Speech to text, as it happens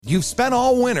You've spent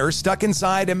all winter stuck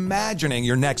inside imagining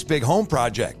your next big home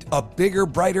project. A bigger,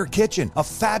 brighter kitchen, a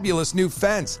fabulous new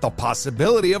fence, the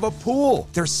possibility of a pool.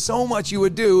 There's so much you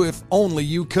would do if only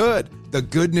you could. The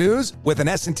good news? With an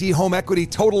S&T Home Equity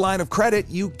Total Line of Credit,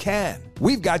 you can.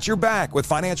 We've got your back with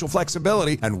financial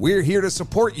flexibility, and we're here to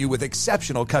support you with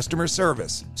exceptional customer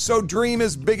service. So dream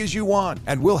as big as you want,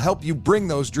 and we'll help you bring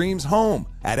those dreams home.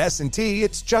 At S&T,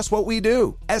 it's just what we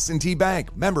do. S&T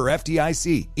Bank, member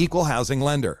FDIC, equal housing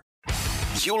lender.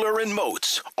 Bueller and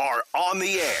Moats are on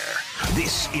the air.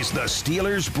 This is the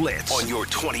Steelers Blitz on your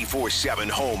 24/7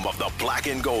 home of the black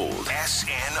and gold.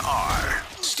 SNR,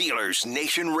 Steelers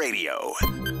Nation Radio.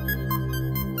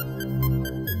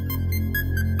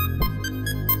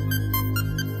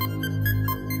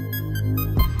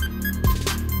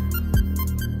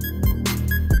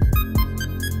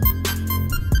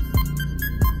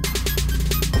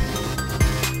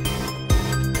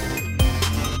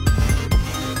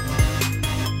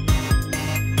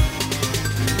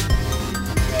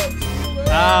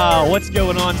 What's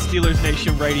going on, Steelers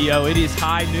Nation Radio? It is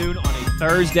high noon on a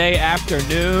Thursday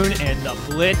afternoon, and the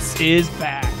Blitz is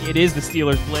back. It is the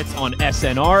Steelers Blitz on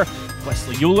SNR.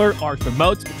 Wesley Euler, Arthur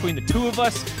Moats. Between the two of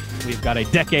us, we've got a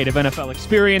decade of NFL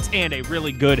experience and a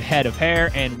really good head of hair,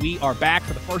 and we are back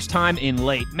for the first time in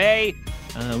late May.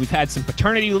 We've had some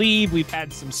paternity leave. We've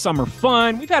had some summer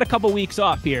fun. We've had a couple weeks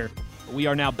off here. We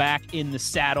are now back in the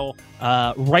saddle.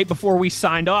 Right before we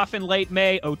signed off in late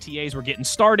May, OTAs were getting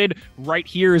started. Right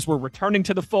here as we're returning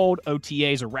to the fold,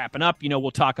 OTAs are wrapping up. You know,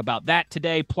 we'll talk about that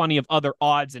today. Plenty of other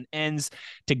odds and ends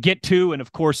to get to. And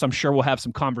of course, I'm sure we'll have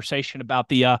some conversation about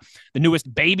the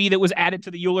newest baby that was added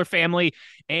to the Euler family.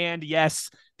 And yes,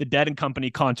 the Dead and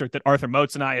Company concert that Arthur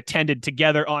Moats and I attended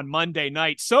together on Monday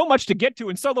night. So much to get to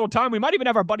in so little time. We might even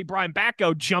have our buddy Brian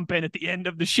Backo jump in at the end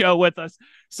of the show with us.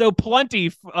 So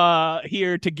plenty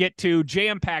here to get to.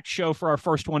 Jam-packed show for our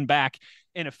first one back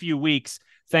in a few weeks.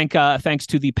 Thanks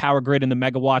to the Power Grid and the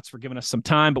Megawatts for giving us some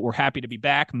time, but we're happy to be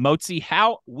back. Moatsy,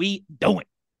 how we doing?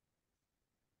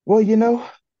 Well, you know,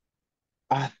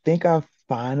 I think I've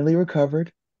finally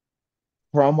recovered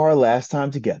from our last time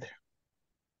together,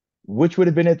 which would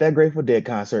have been at that Grateful Dead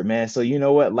concert, man. So you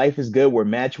know what? Life is good. We're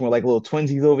matching. We're like little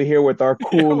twinsies over here with our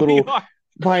cool little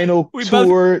vinyl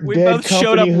tour. We Dead both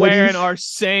showed up Company wearing hoodies our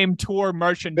same tour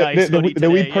merchandise that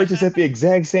we purchased at the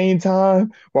exact same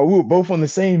time while we were both on the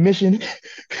same mission.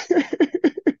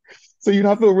 So, you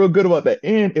know, I feel real good about that.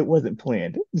 And it wasn't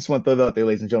planned. Just want to throw that out there,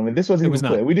 ladies and gentlemen. This wasn't even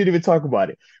planned. We didn't even talk about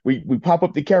it. We pop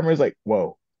up the camera. It's like,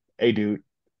 whoa, hey, dude.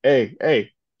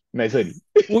 Hey. Nice hoodie.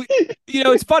 Well, you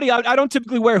know, it's funny. I don't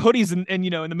typically wear hoodies in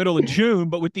the middle of June,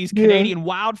 but with these Canadian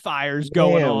wildfires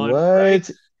going on, what?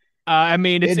 Right? I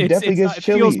mean, it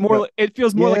feels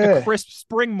more like a crisp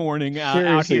spring morning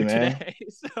out here man. Today.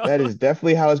 So. That is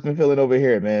definitely how it's been feeling over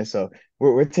here, man. So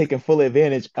we're taking full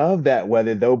advantage of that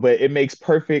weather, though. But it makes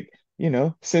perfect,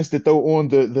 sense to throw on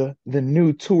the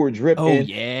new tour drip. Oh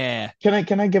yeah.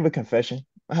 Can I give a confession?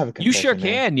 I have a confession. You sure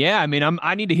can, yeah. I mean,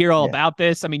 I need to hear all about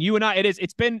this. I mean, you and I,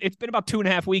 it's been about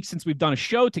 2.5 weeks since we've done a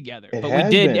show together. But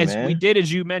we did,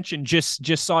 as you mentioned,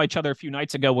 just saw each other a few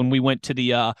nights ago when we went to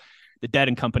the Dead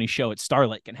and Company show at Star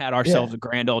Lake and had ourselves a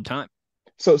grand old time.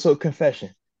 So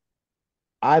confession.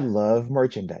 I love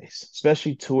merchandise,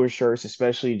 especially tour shirts,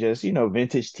 especially just,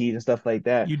 vintage tees and stuff like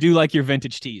that. You do like your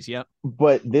vintage tees, yep.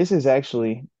 But this is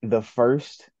actually the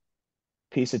first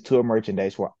piece of tour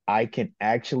merchandise where I can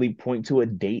actually point to a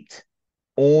date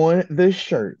on the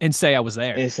shirt and say I was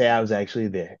there. And say I was actually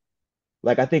there.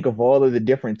 Like, I think of all of the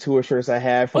different tour shirts I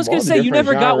have. I was going to say, you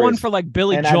never got one for like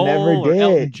Billy Joel. I never did. Or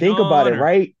Elton John, think about it,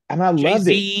 right? And I loved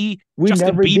it. We Justin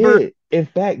never Bieber. did. In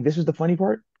fact, this was the funny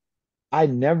part. I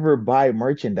never buy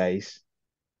merchandise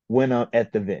when I'm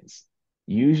at the events.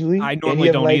 Usually, I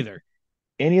normally don't either.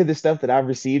 Any of the stuff that I've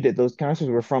received at those concerts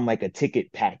were from like a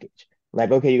ticket package. Like,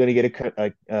 okay, you're going to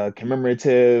get a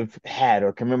commemorative hat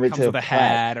or commemorative Comes with a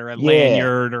hat or a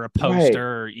lanyard or a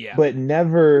poster. Right. Yeah. But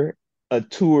never a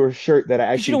tour shirt that I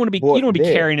actually you don't want to be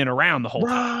carrying it around the whole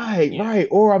time. Right.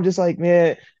 Or I'm just like,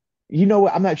 man, you know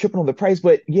what? I'm not tripping on the price,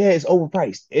 but it's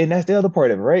overpriced. And that's the other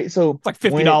part of it, right? So it's like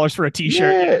 $50 for a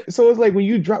t-shirt. Yeah. So it's like when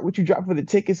you drop what you drop for the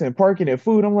tickets and parking and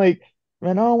food, I'm like,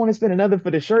 man, I don't want to spend another for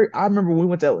the shirt. I remember when we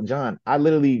went to Elton John,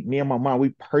 me and my mom, we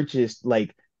purchased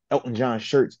like Elton John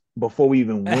shirts before we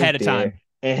even went ahead of time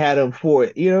and had them for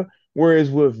it, Whereas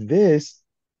with this,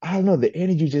 I don't know, the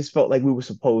energy just felt like we were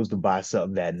supposed to buy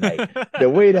something that night. The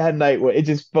way that night where it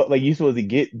just felt like you're supposed to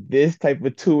get this type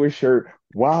of tour shirt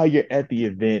while you're at the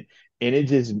event, and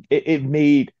it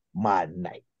made my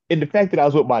night. And the fact that I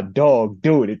was with my dog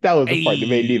doing it, that was the part that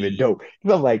made it even Hey. dope.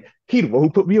 Because I'm like, he the one who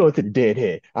put me on to the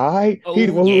deadhead. All right. He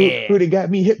the Oh one yeah. who they got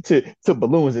me hip to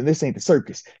balloons, and this ain't the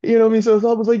circus. You know what I mean? So it's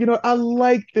almost like, I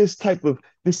like this type of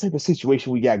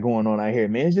situation we got going on out here,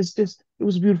 man. It's just it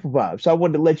was a beautiful vibe. So I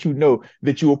wanted to let you know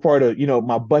that you were part of,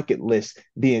 my bucket list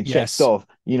being checked Yes. off,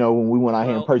 when we went out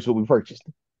here and Well, purchased what we purchased.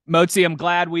 Mozi, I'm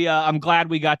glad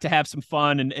we got to have some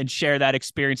fun and share that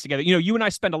experience together. You and I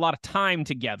spend a lot of time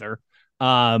together.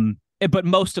 But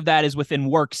most of that is within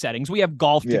work settings. We have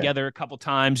golf Yeah. together a couple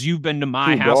times. You've been to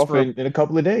my Shoot, house golf for in a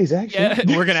couple of days, actually.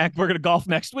 yeah. We're gonna golf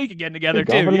next week again together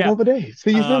Golf too. in a Yeah. couple of days.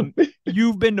 See you soon.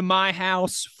 You've been to my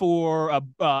house for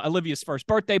Olivia's first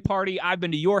birthday party. I've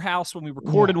been to your house when we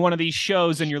recorded Yeah. one of these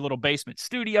shows in your little basement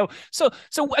studio. So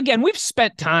again, we've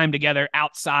spent time together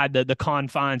outside the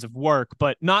confines of work,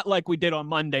 but not like we did on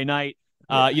Monday night.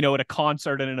 Yeah. At a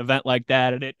concert and an event like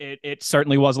that, and it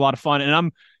certainly was a lot of fun.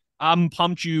 And I'm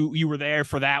pumped you were there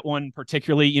for that one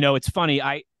particularly. It's funny.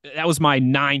 That was my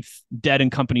 9th Dead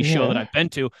and Company show that Yeah. I've been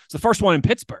to. It's the first one in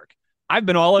Pittsburgh. I've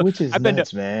been all over. Which is I've been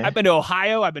nuts, to man. I've been to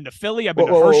Ohio. I've been to Philly. I've been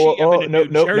Whoa, to whoa, Hershey. whoa, I've whoa, been to no, New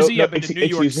no, no, Jersey. no. I've been to New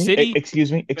York Excuse me. City.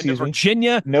 Excuse me. I've been to Excuse me.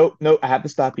 Virginia. No, no, I have to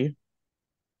stop you.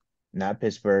 Not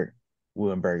Pittsburgh.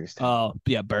 We're in Burgerstown. Oh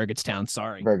yeah, Burgettstown.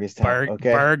 Sorry, Burgerstown.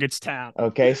 Okay. Burgettstown.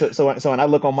 Okay. So when I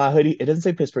look on my hoodie, it doesn't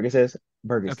say Pittsburgh. It says Okay,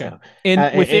 Burgerstown.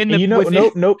 and within And the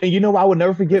nope, nope. And you know why I will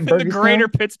never forget within the greater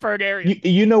Burgerstown? Pittsburgh area.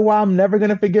 You know why I'm never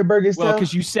gonna forget Well, Burgerstown?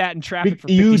 because you sat in traffic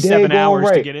for You 57 dead going hours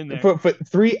to right. get in there. For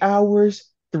 3 hours,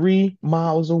 3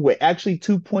 miles away. Actually,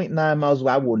 2.9 miles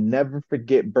away. I will never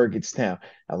forget Burgettstown.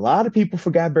 A lot of people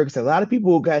forgot Burgettstown. A lot of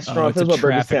people got Oh, strong it's a feelings about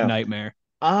traffic Burgettstown. nightmare.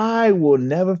 I will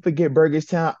never forget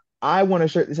Burgettstown. I want a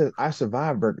shirt that says "I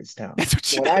survived Burgettstown."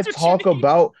 When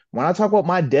I talk about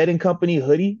my Dead and Company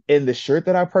hoodie and the shirt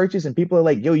that I purchased, and people are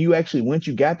like, "Yo, you actually went,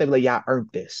 you got that?" Like, yeah, I earned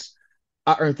this.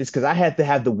 I earned this because I had to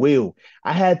have the will.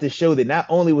 I had to show that not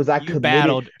only was I committed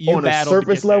on a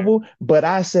surface level, but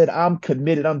I said I'm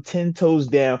committed. I'm 10 toes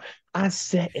down. I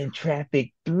sat in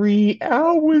traffic 3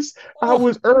 hours. I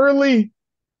was early.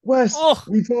 Wes,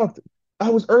 we talked.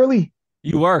 I was early.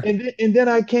 You were. And then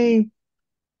I came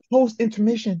post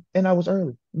intermission and I was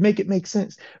early. Make it make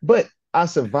sense. But I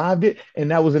survived it.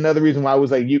 And that was another reason why I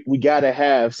was like, we got to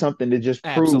have something to just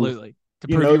prove, absolutely, to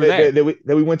prove you were there.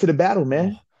 That we went to the battle,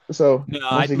 man. So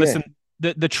no, listen,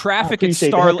 the traffic at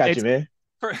Starlight, man.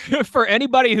 For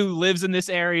anybody who lives in this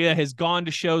area, has gone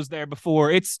to shows there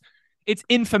before, it's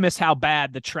infamous how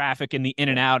bad the traffic in the in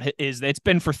and out is. It's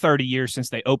been for 30 years since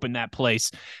they opened that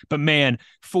place. But man,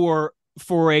 for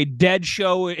a Dead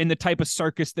show in the type of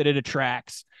circus that it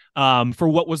attracts, for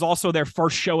what was also their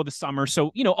first show of the summer.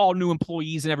 So, all new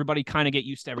employees and everybody kind of get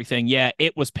used to everything. Yeah,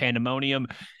 it was pandemonium.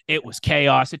 It was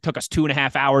chaos. It took us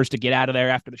 2.5 hours to get out of there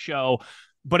after the show,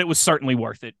 but it was certainly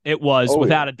worth it. It was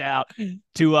without a doubt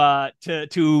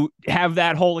to have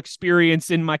that whole experience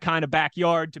in my kind of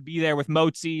backyard, to be there with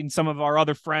Mozi and some of our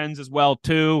other friends as well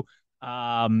too.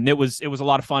 It was a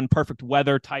lot of fun, perfect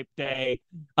weather type day.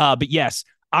 But yes,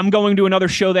 I'm going to another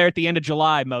show there at the end of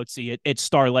July, Mozi, at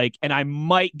Star Lake, and I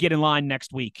might get in line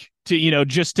next week to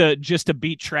just to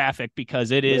beat traffic,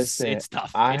 because it's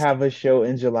tough. I have a show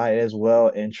in July as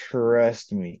well, and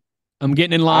trust me, I'm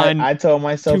getting in line. I told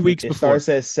myself 2 weeks it before. starts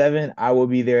at 7. I will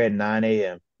be there at 9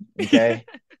 a.m. Okay,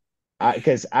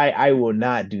 because I will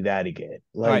not do that again.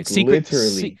 Like, all right,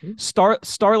 literally,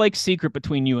 Star Lake secret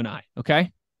between you and I.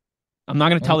 Okay, I'm not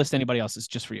going to tell this to anybody else. It's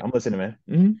just for you. I'm listening, man.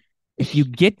 Mm-hmm. If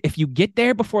you get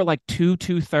there before like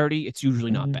 2:30, it's usually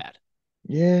not bad.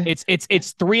 Yeah, it's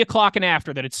 3:00 and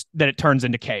after that it turns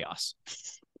into chaos.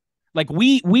 Like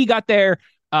we got there.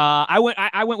 I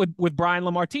went with Brian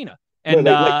LaMartina. And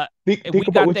think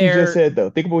about what you just said, though.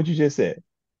 Think about what you just said.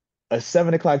 A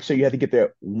 7 o'clock show, you have to get there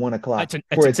at 1 o'clock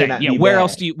for it to not be where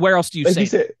bad. Where else do you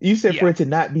say? You said for it to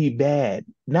not be bad.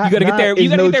 You got to get there. You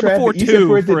got to get there before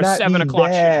 2 for a 7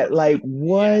 o'clock show. Like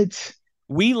what? Yeah.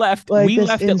 We left. Like, we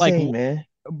left insane, at like man.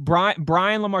 Brian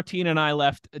LaMartina and I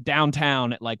left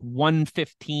downtown at like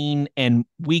 1:15, and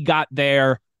we got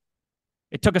there.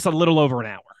 It took us a little over an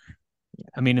hour.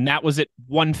 I mean, and that was at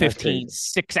 1:15,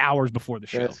 6 hours before the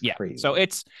show. That's yeah. crazy. So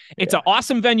it's an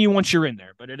awesome venue once you're in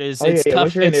there, but it's tough.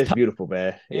 Once you're in there, it's beautiful,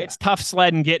 man. Yeah. It's tough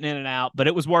sledding, getting in and out, but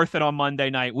it was worth it on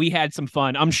Monday night. We had some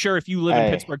fun. I'm sure if you live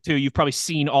in Pittsburgh too, you've probably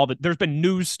seen there's been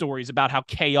news stories about how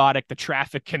chaotic the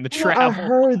traffic and the travel. I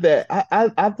heard that.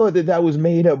 I thought that was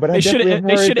made up, but they should have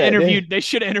interviewed. They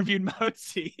should have interviewed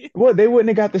Mozi. Well, they wouldn't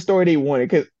have got the story they wanted,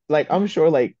 because I'm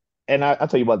sure and I'll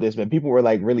tell you about this, man. People were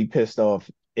really pissed off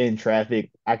in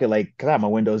traffic. I could because I had my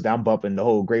windows down, bumping the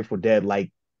whole Grateful Dead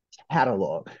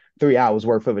catalog, 3 hours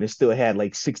worth of it. It still had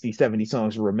 60, 70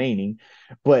 songs remaining,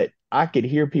 but I could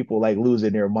hear people like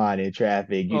losing their mind in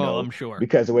traffic, I'm sure.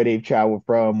 because of where they've traveled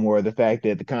from, or the fact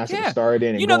that the concert was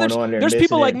starting and going on there. There's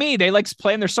people like me. They like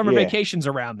plan their summer vacations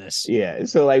around this. Yeah.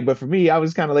 So like, but for me, I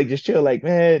was kind of like just chill, like,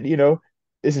 man,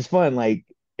 this is fun. Like,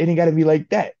 it ain't got to be like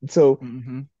that. So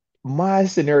my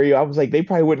scenario, I was like, they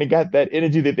probably wouldn't have got that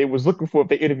energy that they was looking for if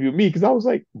they interviewed me, because I was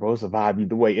like, bro, it's a vibe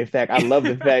either way. In fact, I love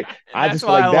the fact I just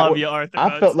feel like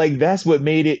I felt like that's what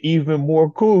made it even more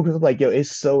cool, because I'm like, yo,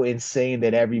 it's so insane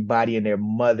that everybody and their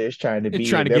mother is trying to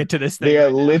get to this thing.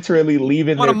 They're literally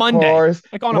leaving their cars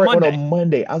on a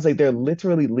Monday. I was like, they're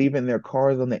literally leaving their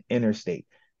cars on the interstate,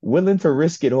 willing to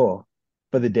risk it all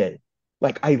for the dead.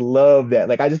 Like, I love that.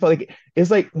 Like, I just felt like it's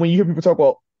like when you hear people talk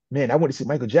about, man, I went to see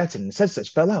Michael Jackson and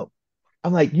such fell out.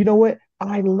 I'm like, you know what?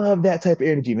 I love that type of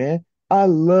energy, man. I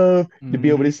love to be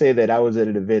able to say that I was at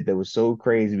an event that was so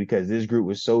crazy because this group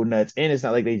was so nuts. And it's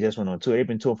not like they just went on tour. They've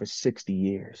been touring for 60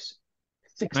 years.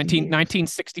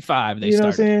 1965 they started. You know what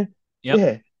I'm saying? Yep.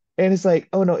 Yeah. And it's like,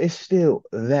 oh no, it's still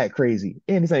that crazy.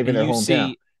 And it's not even their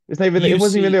hometown. It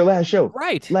wasn't even their last show.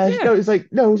 Right. No, it's like,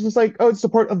 no, it's just like, oh, it's a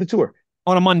part of the tour.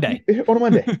 On a Monday.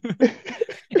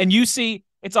 And you see,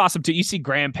 it's awesome too. You see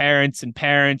grandparents and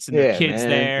parents and their kids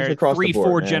there,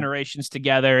 3-4 generations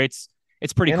together. It's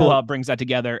pretty cool how it brings that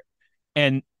together.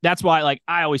 And that's why, like,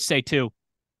 I always say too,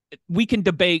 we can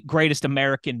debate greatest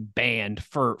American band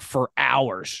for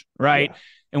hours, right? Yeah.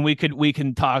 And we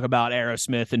can talk about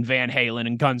Aerosmith and Van Halen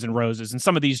and Guns N' Roses and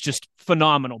some of these just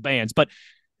phenomenal bands. But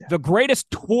the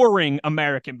greatest touring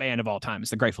American band of all time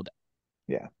is the Grateful Dead.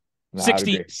 Yeah. No,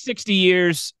 60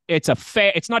 years. It's a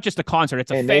fair. It's not just a concert. It's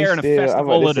a fair and a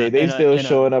festival. They still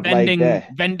showing up like that.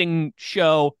 Vending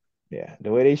show. Yeah,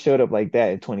 the way they showed up like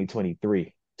that in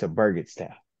 2023 to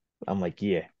Burgettstown, I'm like,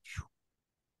 yeah.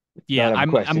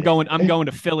 I'm going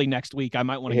to Philly next week. I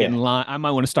might want to get in line. I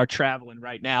might want to start traveling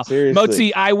right now.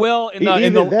 Seriously. Motzi, I will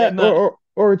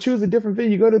or choose a different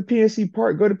venue. Go to PNC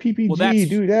Park. Go to PPG.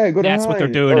 Do that. Go to that's what they're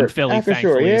doing in Philly.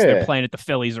 Thankfully, they're playing at the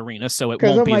Phillies arena, so it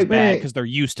won't be as bad because they're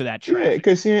used to that traffic. Yeah,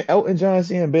 because seeing Elton John,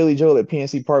 seeing Billy Joel at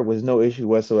PNC Park was no issue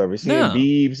whatsoever. Seeing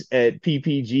Biebs at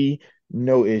PPG,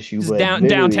 no issue. But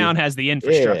downtown has the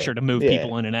infrastructure to move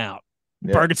people in and out.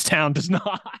 Yeah. Burgettstown does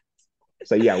not.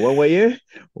 So yeah, one way in,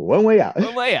 one way out.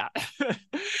 One way out.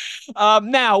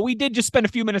 Now, we did just spend a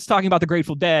few minutes talking about the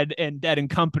Grateful Dead and Dead and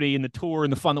Company and the tour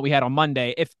and the fun that we had on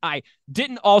Monday. If I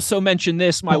didn't also mention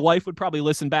this, my wife would probably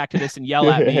listen back to this and yell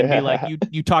at me and be like,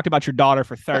 you talked about your daughter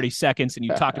for 30 seconds and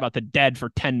you talked about the Dead for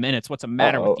 10 minutes. What's the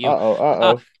matter with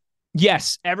you?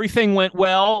 Yes, everything went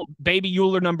well. Baby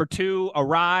Euler number 2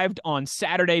 arrived on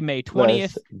Saturday, May 20th.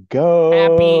 Let's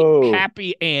go.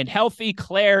 Happy and healthy.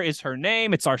 Claire is her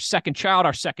name. It's our second child,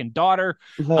 our second daughter.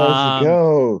 Let's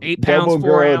go. 8 pounds,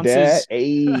 4 ounces.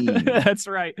 Hey.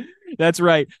 That's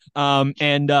right.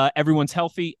 And everyone's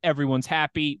healthy. Everyone's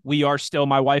happy. We are still,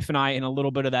 my wife and I, in a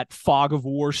little bit of that fog of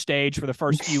war stage for the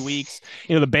first few weeks.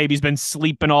 The baby's been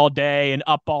sleeping all day and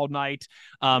up all night.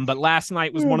 But last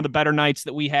night was one of the better nights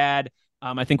that we had.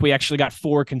 I think we actually got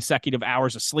 4 consecutive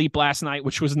hours of sleep last night,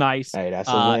 which was nice. Hey, that's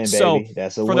a win, baby. So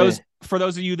that's a win. For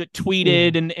those of you that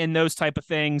tweeted and those type of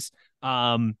things,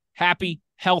 happy,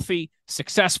 healthy,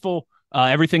 successful.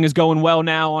 Everything is going well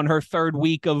now on her 3rd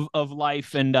week of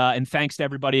life. And thanks to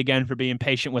everybody again for being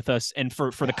patient with us and for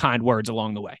the kind words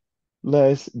along the way.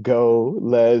 Let's go,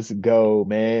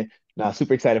 man. Now,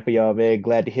 super excited for y'all, man.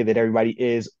 Glad to hear that everybody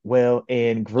is well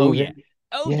and grooving.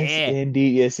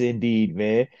 Yes, indeed,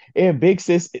 man. And big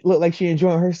sis, it looked like she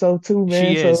enjoying herself too, man.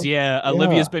 She is, yeah.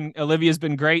 Olivia's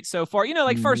been great so far.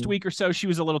 First week or so, she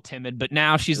was a little timid, but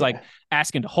now she's like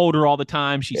asking to hold her all the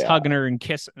time. She's hugging her and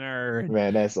kissing her.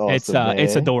 Man, that's awesome.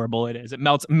 It's adorable. It is. It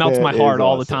melts my heart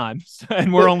all the time.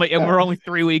 And we're only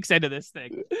 3 weeks into this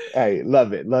thing. Hey,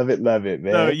 love it,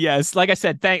 man. Yes, like I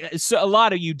said, so a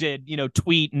lot of you did,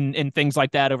 tweet and things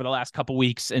like that over the last couple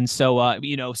weeks, and so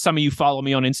some of you follow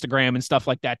me on Instagram and stuff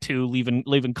like that too,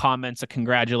 leaving comments of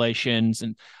congratulations,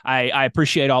 and I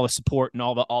appreciate all the support and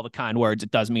all the kind words.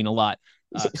 It does mean a lot.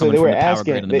 So they were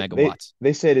asking,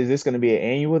 they said, is this going to be an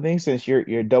annual thing since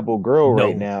you're double girl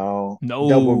right now? No,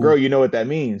 double girl. You know what that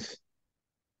means?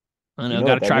 I know.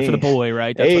 Got to try for the boy,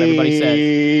 right? That's what everybody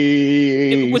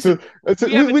says.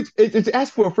 It's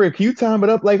ask for a friend. Can you time it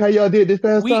up like how y'all did this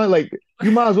past time? Like, you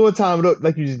might as well time it up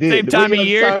like you just did. Same time of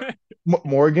year.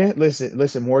 Morgan,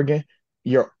 listen, Morgan.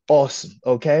 You're awesome,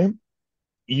 okay?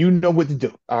 You know what to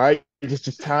do, all right?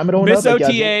 Just time it on Miss up.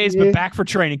 OTAs, but back for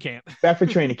training camp. Back for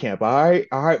training camp, all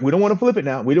right? We don't want to flip it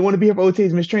now. We don't want to be here for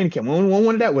OTAs, miss training camp. We don't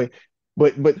want it that way.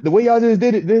 But the way y'all just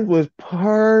did it, this was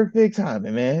perfect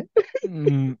timing,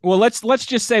 man. Well, let's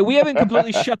just say we haven't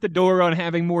completely shut the door on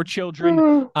having more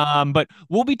children, but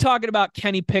we'll be talking about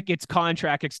Kenny Pickett's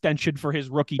contract extension for his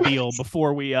rookie deal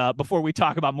before we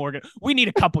talk about Morgan. We need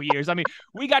a couple years. I mean,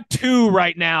 we got two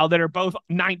right now that are both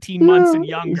 19 months and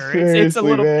younger. It's a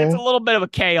Seriously, man. little bit of a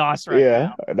chaos right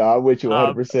Yeah, now. no, I'm with you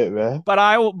 100%, man.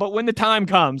 But when the time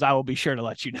comes, I will be sure to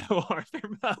let you know, Arthur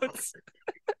Moats.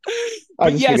 I But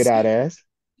just figured yes, I'd ask.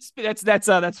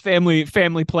 that's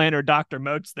family planner Dr.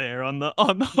 Moats there on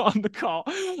the call.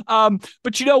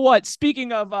 But you know what?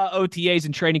 Speaking of OTAs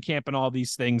and training camp and all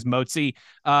these things, Moatsy,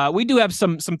 we do have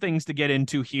some things to get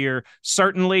into here.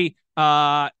 Certainly,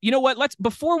 you know what? Let's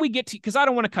before we get to, because I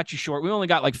don't want to cut you short. We only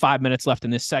got like 5 minutes left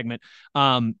in this segment.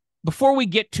 Before we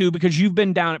get to, because you've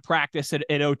been down at practice at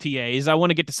OTAs, I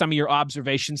want to get to some of your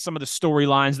observations, some of the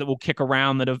storylines that will kick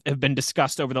around that have been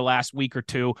discussed over the last week or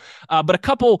two. But a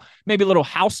couple, maybe little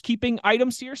housekeeping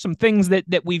items here, some things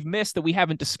that we've missed that we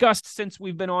haven't discussed since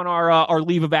we've been on our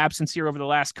leave of absence here over the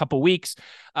last couple weeks.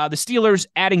 The Steelers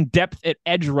adding depth at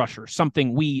edge rusher,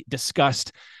 something we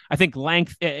discussed, I think,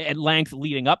 at length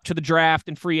leading up to the draft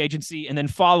and free agency, and then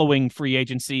following free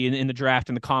agency in the draft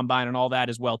and the combine and all that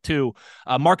as well too.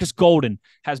 Marcus Golden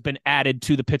has been added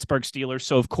to the Pittsburgh Steelers.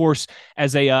 So of course,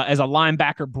 as a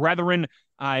linebacker brethren,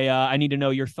 I need to know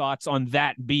your thoughts on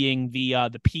that being the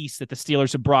piece that the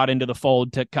Steelers have brought into the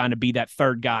fold to kind of be that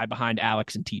third guy behind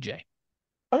Alex and TJ.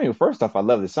 I mean, first off, I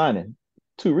love the signing.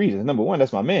 Two reasons. Number one,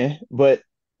 that's my man. But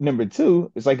number two,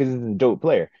 it's like he's a dope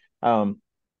player. I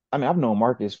mean, I've known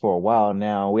Marcus for a while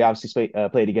now. We obviously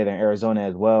played together in Arizona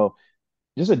as well.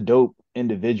 Just a dope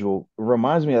individual.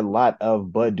 Reminds me a lot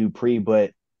of Bud Dupree,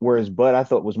 but whereas Bud I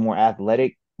thought was more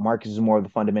athletic, Marcus is more of the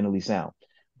fundamentally sound.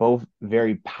 Both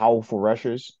very powerful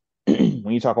rushers.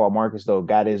 When you talk about Marcus, though,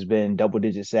 guy has been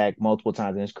double-digit sack multiple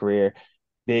times in his career,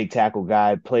 big tackle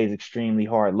guy, plays extremely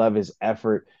hard, love his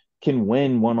effort, can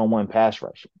win one-on-one pass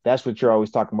rush. That's what you're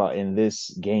always talking about in this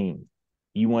game.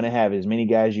 You want to have as many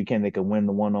guys as you can that can win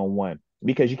the one-on-one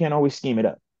because you can't always scheme it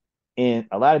up. And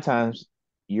a lot of times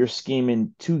you're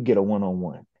scheming to get a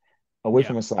one-on-one away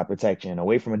from a slot protection,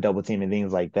 away from a double team and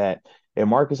things like that. And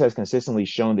Marcus has consistently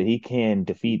shown that he can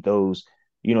defeat those,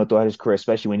 throughout his career,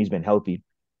 especially when he's been healthy.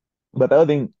 But the other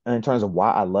thing in terms of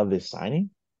why I love this signing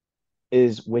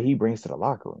is what he brings to the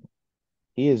locker room.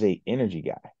 He is a energy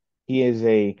guy. He is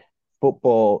a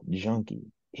football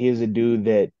junkie. He is a dude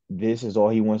that this is all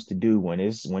he wants to do when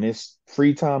it's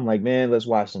free time. Like, man, let's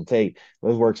watch some tape.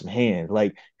 Let's work some hands.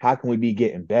 Like, how can we be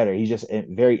getting better? He's just a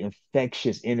very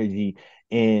infectious energy.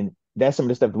 And that's some of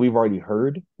the stuff that we've already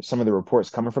heard. Some of the reports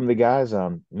coming from the guys.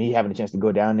 Me having a chance to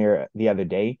go down there the other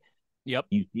day. Yep.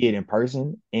 You see it in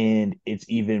person, and it's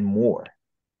even more.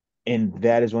 And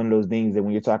that is one of those things that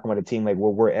when you're talking about a team like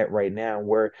where we're at right now,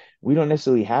 where we don't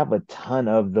necessarily have a ton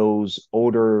of those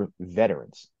older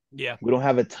veterans. Yeah. We don't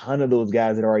have a ton of those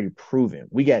guys that are already proven.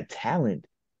 We got talent,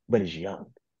 but it's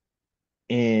young.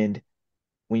 And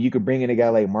when you could bring in a guy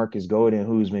like Marcus Golden,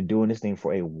 who's been doing this thing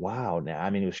for a while now.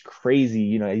 I mean, it was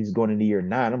crazy. He's going into year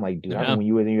 9. I'm like, dude, I remember when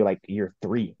you were in year like year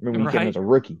 3. Remember when you came in as a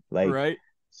rookie. Like,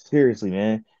 seriously,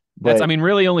 man. But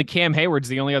really only Cam Hayward's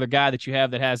the only other guy that you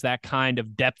have that has that kind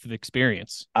of depth of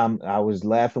experience. I was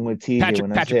laughing with TJ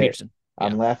when I said Peterson.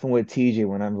 I'm laughing with TJ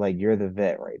when I'm like, you're the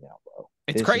vet right now, bro.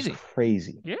 It's crazy.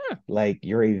 Crazy. Yeah. Like,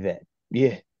 you're a vet.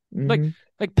 Yeah. Mm-hmm.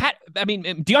 Like Pat, I mean,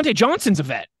 Deontay Johnson's a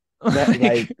vet.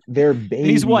 Like they're babies.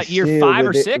 He's what, year 5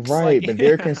 or 6? Right. But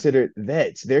they're considered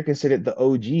vets. They're considered the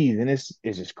OGs. And it's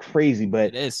just crazy.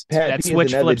 But it is. Pat P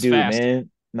is another dude, fast. Man.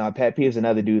 No, Pat P is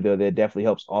another dude, though, that definitely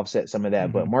helps offset some of that.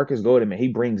 Mm-hmm. But Marcus Golden, man, he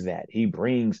brings that. He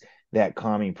brings that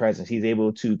calming presence. He's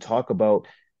able to talk about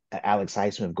Alex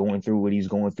Highsmith going through what he's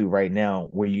going through right now,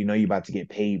 where you're about to get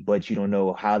paid, but you don't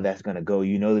know how that's going to go.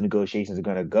 The negotiations are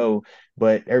going to go.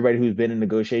 But everybody who's been in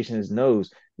negotiations knows,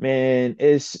 man,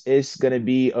 it's going to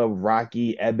be a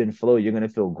rocky ebb and flow. You're going to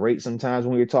feel great sometimes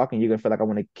when you're talking. You're going to feel like I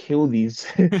want to kill these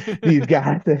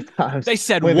guys at times. They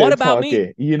said, what about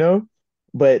talking, me?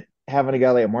 But having a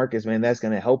guy like Marcus, man, that's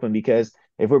going to help him because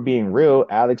if we're being real,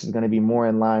 Alex is going to be more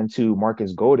in line to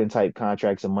Marcus Golden type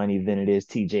contracts of money than it is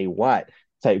TJ Watt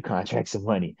type contracts of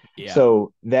money. Yeah.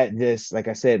 So that just, like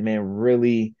I said, man,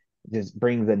 really just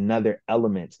brings another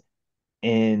element.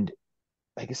 And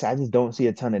like I said, I just don't see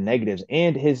a ton of negatives.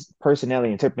 And his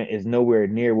personality and temperament is nowhere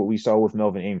near what we saw with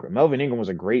Melvin Ingram. Melvin Ingram was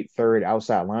a great third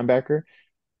outside linebacker,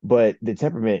 but the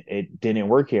temperament, it didn't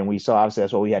work here. And we saw, obviously,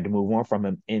 that's why we had to move on from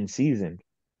him in season.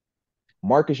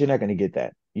 Marcus, you're not going to get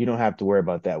that. You don't have to worry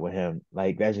about that with him.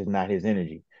 Like, that's just not his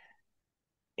energy.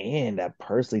 And I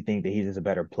personally think that he's just a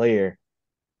better player.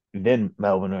 than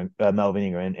Melvin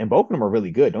Ingram, and both of them are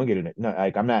really good. Don't get it. No,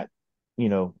 like I'm not,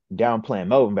 downplaying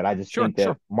Melvin, but I just think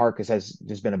that Marcus has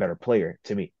just been a better player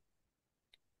to me.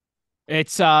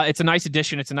 It's a nice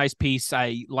addition. It's a nice piece.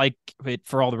 I like it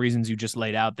for all the reasons you just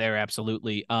laid out there.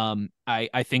 Absolutely.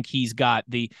 I think he's got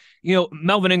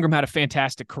Melvin Ingram had a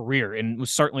fantastic career and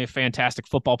was certainly a fantastic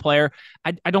football player.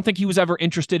 I don't think he was ever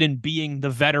interested in being the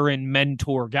veteran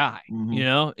mentor guy.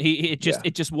 Mm-hmm.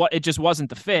 It just wasn't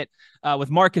the fit.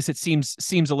 With Marcus, it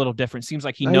seems a little different. Seems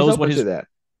like he knows what his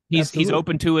he's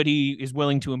open to it. He is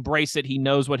willing to embrace it. He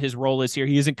knows what his role is here.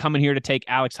 He isn't coming here to take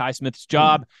Alex Highsmith's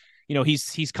job. Mm-hmm.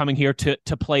 He's coming here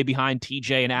to play behind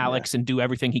TJ and Alex and do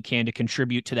everything he can to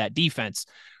contribute to that defense.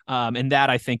 And that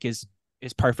I think is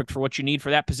perfect for what you need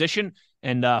for that position.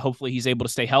 And hopefully he's able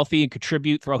to stay healthy and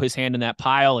contribute, throw his hand in that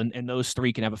pile, and those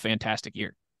three can have a fantastic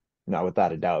year. No,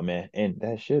 without a doubt, man. And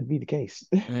that should be the case.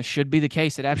 It should be the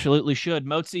case. It absolutely should.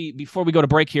 Motzi, before we go to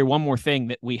break here, one more thing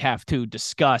that we have to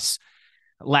discuss,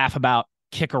 laugh about,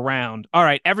 kick around. All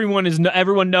right, everyone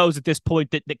knows at this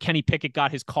point that Kenny Pickett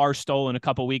got his car stolen a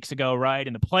couple weeks ago, right?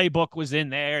 And the playbook was in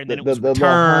there, and then it was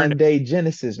returned. The Hyundai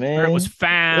Genesis, man. Where it was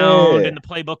found, and the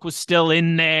playbook was still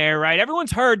in there, right?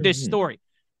 Everyone's heard this story.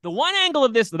 The one angle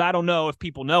of this that I don't know if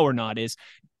people know or not is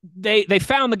they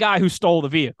found the guy who stole the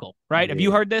vehicle, right? Yeah. Have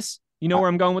you heard this? You know where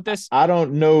I'm going with this? I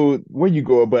don't know where you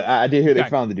go, but I did hear they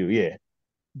found the dude, yeah.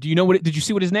 Do you know did you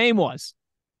see what his name was?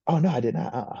 Oh, no, I did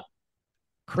not.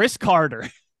 Chris Carter.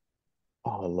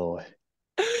 Oh, Lord.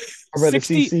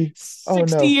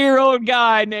 60-year-old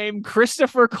guy named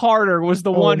Christopher Carter was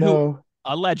the one who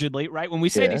allegedly, right? When we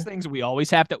say these things, we always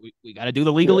have to, we got to do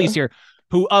the legalese here,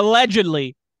 who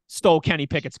allegedly stole Kenny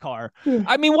Pickett's car.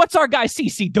 I mean, what's our guy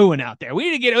CC doing out there? We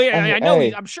need to get,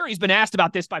 I'm sure he's been asked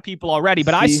about this by people already,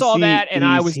 but I saw that and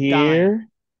I was dying.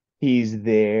 He's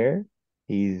there.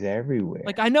 He's everywhere.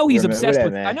 Like I know he's obsessed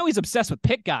with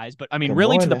pick guys, but I mean,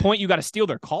 really, to the point you got to steal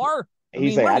their car. He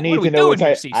needs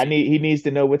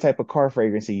to know what type of car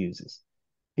fragrance he uses.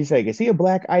 He's like, is he a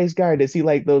black ice guy? Or does he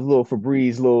like those little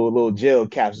Febreze little gel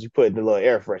capsules you put in the little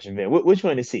air freshener vent? Which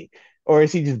one is he? Or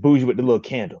is he just bougie with the little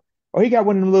candle? Or he got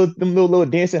one of them little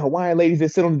dancing Hawaiian ladies that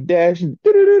sit on the dash and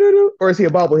or is he a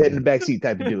bobblehead in the back seat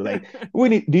type of dude? Like,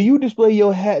 do you display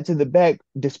your hat to the back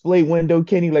display window,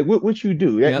 Kenny? Like, what you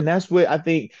do? Yep. And that's what I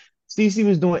think CC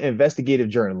was doing, investigative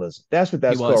journalism. That's what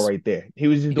that's called right there. He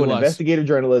was just doing investigative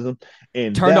journalism,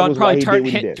 and turned on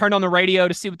the radio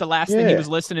to see what the last thing he was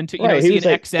listening to. Is he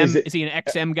an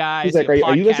XM guy? He's like,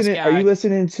 are you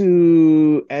listening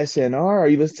to SNR? Or are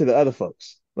you listening to the other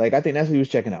folks? Like, I think that's what he was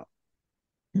checking out.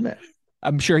 Man.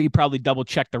 I'm sure he probably double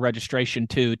checked the registration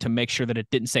too to make sure that it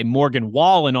didn't say Morgan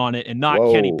Wallen on it and not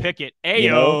Kenny Pickett.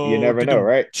 Ayo, you never know,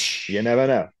 right? You never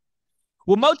know.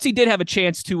 Well, Motzi did have a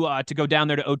chance to go down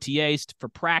there to OTAs for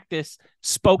practice,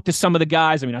 spoke to some of the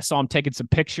guys. I mean, I saw him taking some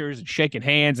pictures and shaking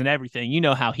hands and everything. You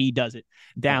know how he does it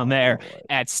down there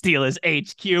at Steelers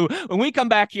HQ. When we come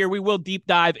back here, we will deep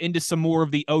dive into some more of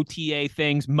the OTA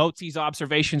things, Motzi's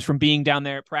observations from being down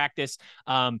there at practice,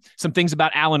 some things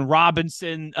about Allen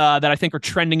Robinson that I think are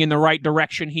trending in the right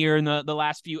direction here in the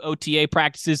last few OTA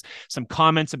practices, some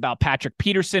comments about Patrick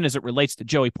Peterson as it relates to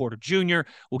Joey Porter Jr.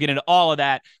 We'll get into all of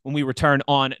that when we return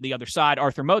on the other side.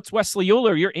 Arthur Moats, Wesley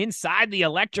Euler, you're inside the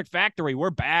Electric Factory. We're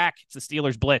back. It's the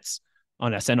Steelers Blitz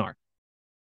on SNR.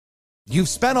 You've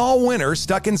spent all winter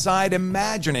stuck inside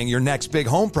imagining your next big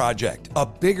home project. A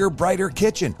bigger, brighter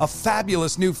kitchen, a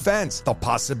fabulous new fence, the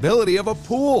possibility of a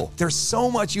pool. There's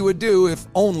so much you would do if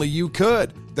only you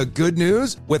could. The good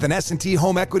news? With an S&T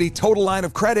Home Equity Total Line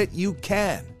of Credit, you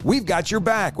can. We've got your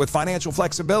back with financial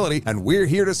flexibility, and we're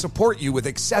here to support you with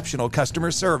exceptional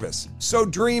customer service. So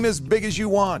dream as big as you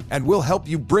want, and we'll help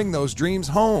you bring those dreams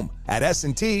home. At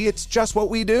S&T, it's just what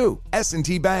we do.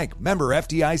 S&T Bank, member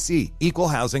FDIC, equal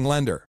housing lender.